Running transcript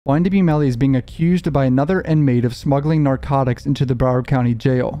YNW Melly is being accused by another inmate of smuggling narcotics into the Broward County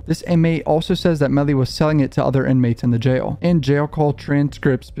Jail. This inmate also says that Melly was selling it to other inmates in the jail. And jail call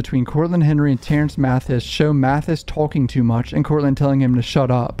transcripts between Cortland Henry and Terrence Mathis show Mathis talking too much and Cortland telling him to shut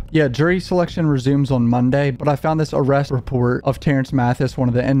up. Yeah, jury selection resumes on Monday, but I found this arrest report of Terrence Mathis, one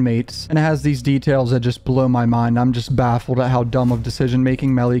of the inmates, and it has these details that just blow my mind. I'm just baffled at how dumb of decision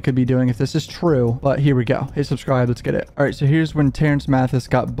making Melly could be doing if this is true, but here we go. Hit subscribe, let's get it. All right, so here's when Terrence Mathis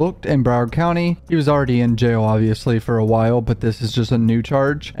got booked in Broward County. He was already in jail obviously for a while, but this is just a new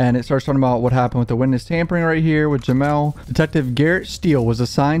charge, and it starts talking about what happened with the witness tampering right here with Jamel. Detective Garrett Steele was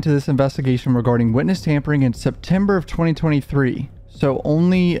assigned to this investigation regarding witness tampering in September of 2023, so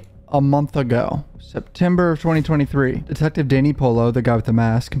only a month ago. September of 2023. Detective Danny Polo, the guy with the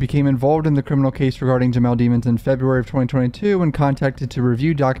mask, became involved in the criminal case regarding Jamel Demons in February of 2022 and contacted to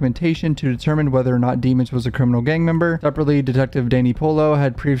review documentation to determine whether or not Demons was a criminal gang member. Separately, Detective Danny Polo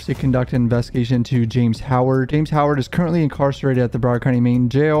had previously conducted an investigation into James Howard. James Howard is currently incarcerated at the Broward County Main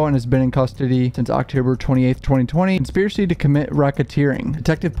Jail and has been in custody since October 28th, 2020. Conspiracy to commit racketeering.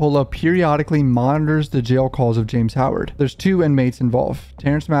 Detective Polo periodically monitors the jail calls of James Howard. There's two inmates involved,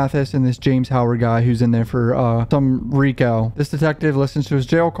 Terrence Mathis and this James Howard guy who's in there for some RICO. This detective listens to his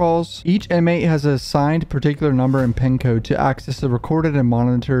jail calls. Each inmate has a assigned particular number and PIN code to access the recorded and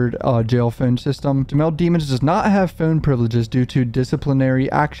monitored jail phone system. Jamel Demons does not have phone privileges due to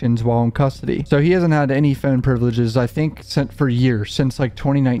disciplinary actions while in custody. So he hasn't had any phone privileges, I think, for years, since like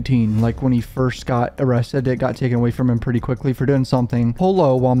 2019. Like when he first got arrested, it got taken away from him pretty quickly for doing something.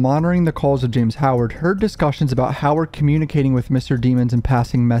 Polo, while monitoring the calls of James Howard, heard discussions about Howard communicating with Mr. Demons and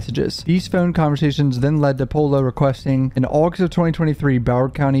passing messages. These phone conversations then led to Polo requesting in August of 2023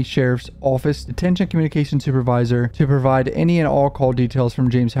 Broward County Sheriff's Office Detention Communication Supervisor to provide any and all call details from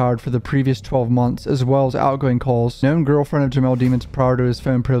James Howard for the previous 12 months, as well as outgoing calls. Known girlfriend of Jamel Demons prior to his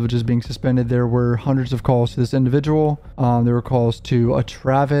phone privileges being suspended, there were hundreds of calls to this individual. There were calls to a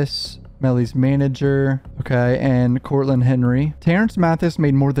Travis, Melly's manager, okay, and Cortland Henry. Terrence Mathis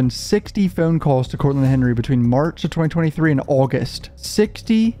made more than 60 phone calls to Cortland Henry between March of 2023 and August.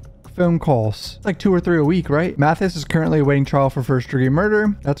 60 phone calls. It's like 2 or 3 a week, right? Mathis is currently awaiting trial for first-degree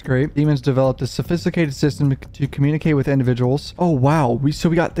murder. That's great. Demons developed a sophisticated system to communicate with individuals. Oh, wow. So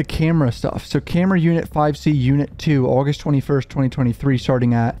we got the camera stuff. So camera unit 5C unit 2, August 21st, 2023,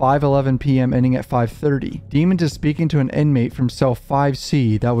 starting at 5:11 p.m., ending at 5:30. Demons is speaking to an inmate from cell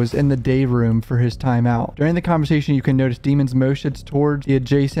 5C that was in the day room for his time out. During the conversation, you can notice Demons motions towards the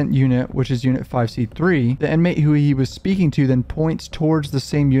adjacent unit, which is unit 5C3. The inmate who he was speaking to then points towards the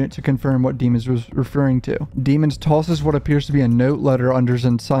same unit to confirm what Demons was referring to. Demons tosses what appears to be a note letter under his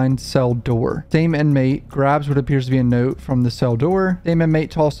assigned cell door. Same inmate grabs what appears to be a note from the cell door. Same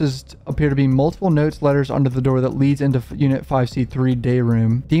inmate tosses appear to be multiple notes, letters under the door that leads into unit 5C3 day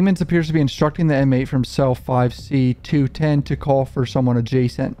room. Demons appears to be instructing the inmate from cell 5C210 to call for someone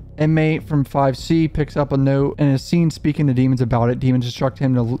adjacent. Inmate from 5C picks up a note and is seen speaking to Demons about it. Demons instruct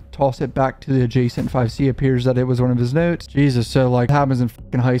him to toss it back to the adjacent 5C. Appears that it was one of his notes. Jesus, so like it happens in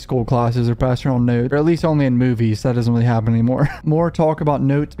fucking high school classes or passing around notes, or at least only in movies. That doesn't really happen anymore. More talk about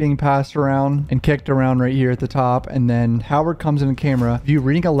notes being passed around and kicked around right here at the top, and then Howard comes in the camera view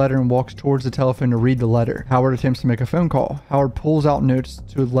reading a letter and walks towards the telephone to read the letter. Howard attempts to make a phone call. Howard pulls out notes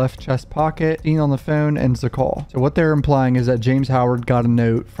to his left chest pocket. Seen on the phone, ends the call. So what they're implying is that James Howard got a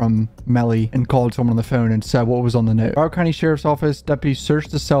note from Melly and called someone on the phone and said what was on the note. Broward County Sheriff's Office deputies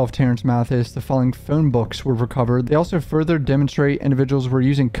searched the cell of Terrence Mathis. The following phone books were recovered. They also further demonstrate individuals were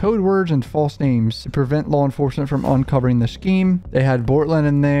using code words and false names to prevent law enforcement from uncovering the scheme. They had Bortland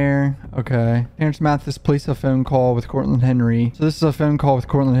in there. Okay. Terrence Mathis placed a phone call with Cortland Henry. So this is a phone call with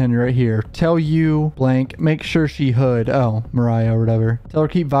Cortland Henry right here. Tell you blank, make sure she hood. Oh, Mariah or whatever. Tell her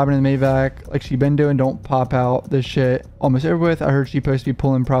keep vibing in the Maybach like she been doing. Don't pop out this shit. Almost over with. I heard she supposed to be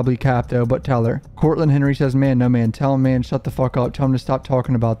pulling probably Capto, but tell her. Cortland Henry says, man, no man. Tell him, man, shut the fuck up. Tell him to stop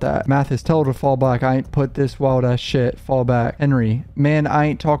talking about that. Mathis, tell her to fall back. I ain't put this wild ass shit. Fall back. Henry, man, I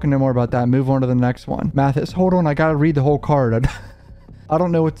ain't talking no more about that. Move on to the next one. Mathis, hold on. I gotta read the whole card. I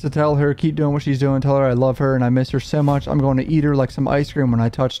don't know what to tell her. Keep doing what she's doing. Tell her I love her and I miss her so much. I'm going to eat her like some ice cream when I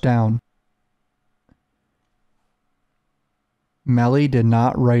touch down. Melly did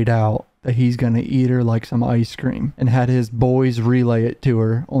not write out that he's going to eat her like some ice cream and had his boys relay it to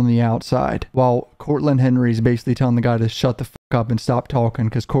her on the outside, while Cortland Henry's basically telling the guy to shut the up and stop talking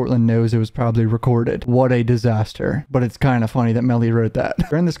because Cortland knows it was probably recorded. What a disaster. But it's kind of funny that Melly wrote that.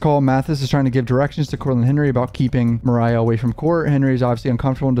 During this call, Mathis is trying to give directions to Cortland Henry about keeping Mariah away from court. Henry is obviously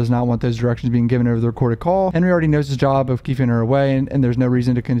uncomfortable and does not want those directions being given over the recorded call. Henry already knows his job of keeping her away, and there's no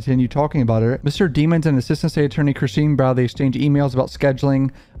reason to continue talking about her. Mr. Demons and Assistant State Attorney Christine Bradley exchange emails about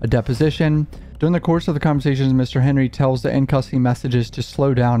scheduling a deposition. During the course of the conversations, Mr. Henry tells the in-custody messages to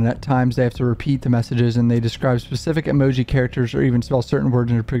slow down, and at times they have to repeat the messages, and they describe specific emoji characters or even spell certain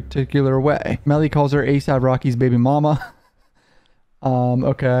words in a particular way. Melly calls her ASAP Rocky's baby mama.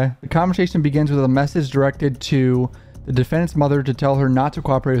 Okay. The conversation begins with a message directed to the defendant's mother to tell her not to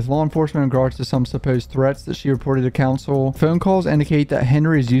cooperate with law enforcement in regards to some supposed threats that she reported to counsel. Phone calls indicate that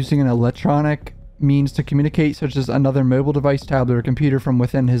Henry is using an electronic means to communicate, such as another mobile device, tablet, or computer from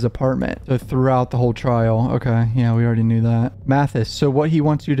within his apartment. So throughout the whole trial. Okay, yeah, we already knew that. Mathis, so what he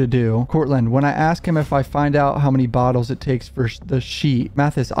wants you to do. Cortland, when I ask him if I find out how many bottles it takes for the sheet.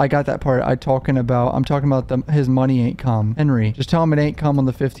 Mathis, I got that part. I'm talking about his money ain't come. Henry, just tell him it ain't come on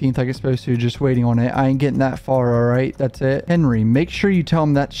the 15th like it's supposed to. Just waiting on it. I ain't getting that far, all right? That's it. Henry, make sure you tell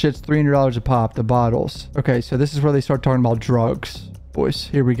him that shit's $300 a pop, the bottles. Okay, so this is where they start talking about drugs. Boys,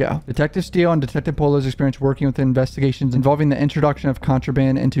 here we go. Detective Steele and Detective Polo's experience working with investigations involving the introduction of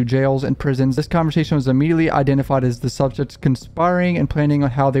contraband into jails and prisons. This conversation was immediately identified as the subjects conspiring and planning on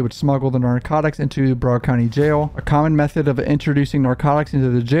how they would smuggle the narcotics into Broward County Jail. A common method of introducing narcotics into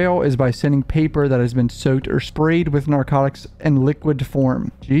the jail is by sending paper that has been soaked or sprayed with narcotics in liquid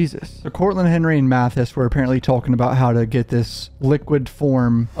form. Jesus. So Cortland, Henry, and Mathis were apparently talking about how to get this liquid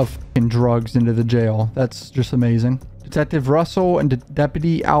form of drugs into the jail. That's just amazing. Detective Russell and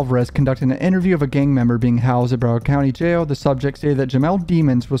Deputy Alvarez conducted an interview of a gang member being housed at Broward County Jail. The subject stated that Jamel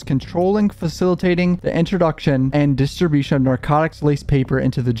Demons was controlling, facilitating the introduction and distribution of narcotics-laced paper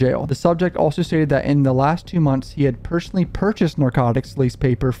into the jail. The subject also stated that in the last 2 months, he had personally purchased narcotics-laced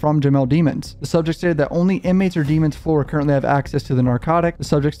paper from Jamel Demons. The subject stated that only inmates or demons floor currently have access to the narcotic. The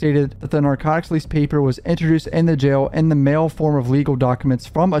subject stated that the narcotics-laced paper was introduced in the jail in the mail form of legal documents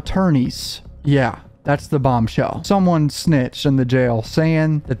from attorneys. Yeah. That's the bombshell. Someone snitched in the jail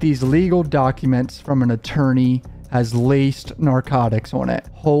saying that these legal documents from an attorney has laced narcotics on it.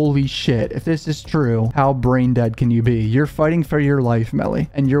 Holy shit. If this is true, how brain dead can you be? You're fighting for your life,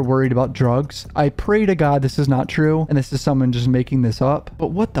 Melly, and you're worried about drugs. I pray to God this is not true and this is someone just making this up. But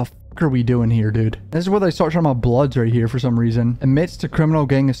what the are we doing here, dude? This is where they start talking about Bloods right here for some reason. Admits to criminal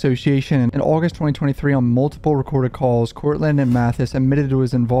gang association. In August 2023, on multiple recorded calls, Cortland and Mathis admitted to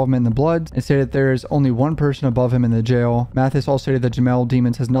his involvement in the Bloods and stated that there is only one person above him in the jail. Mathis also stated that Jamel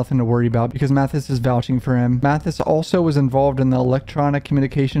Demons has nothing to worry about because Mathis is vouching for him. Mathis also was involved in the electronic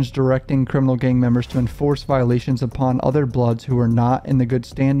communications directing criminal gang members to enforce violations upon other Bloods who were not in the good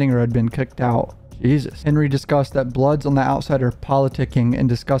standing or had been kicked out. Jesus. Henry discussed that Bloods on the outside are politicking and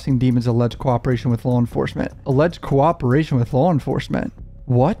discussing Demons' alleged cooperation with law enforcement. Alleged cooperation with law enforcement?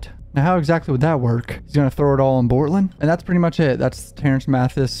 What? Now, how exactly would that work? He's going to throw it all on Bortland? And that's pretty much it. That's Terrence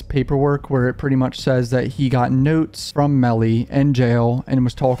Mathis' paperwork where it pretty much says that he got notes from Melly in jail and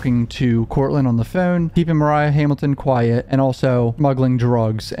was talking to Cortland on the phone, keeping Mariah Hamilton quiet, and also smuggling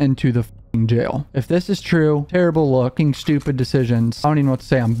drugs into the jail. If this is true, terrible looking, stupid decisions. I don't even know what to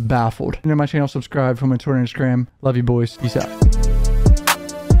say. I'm baffled. And to my channel, subscribe, follow my Twitter and Instagram. Love you, boys. Peace out.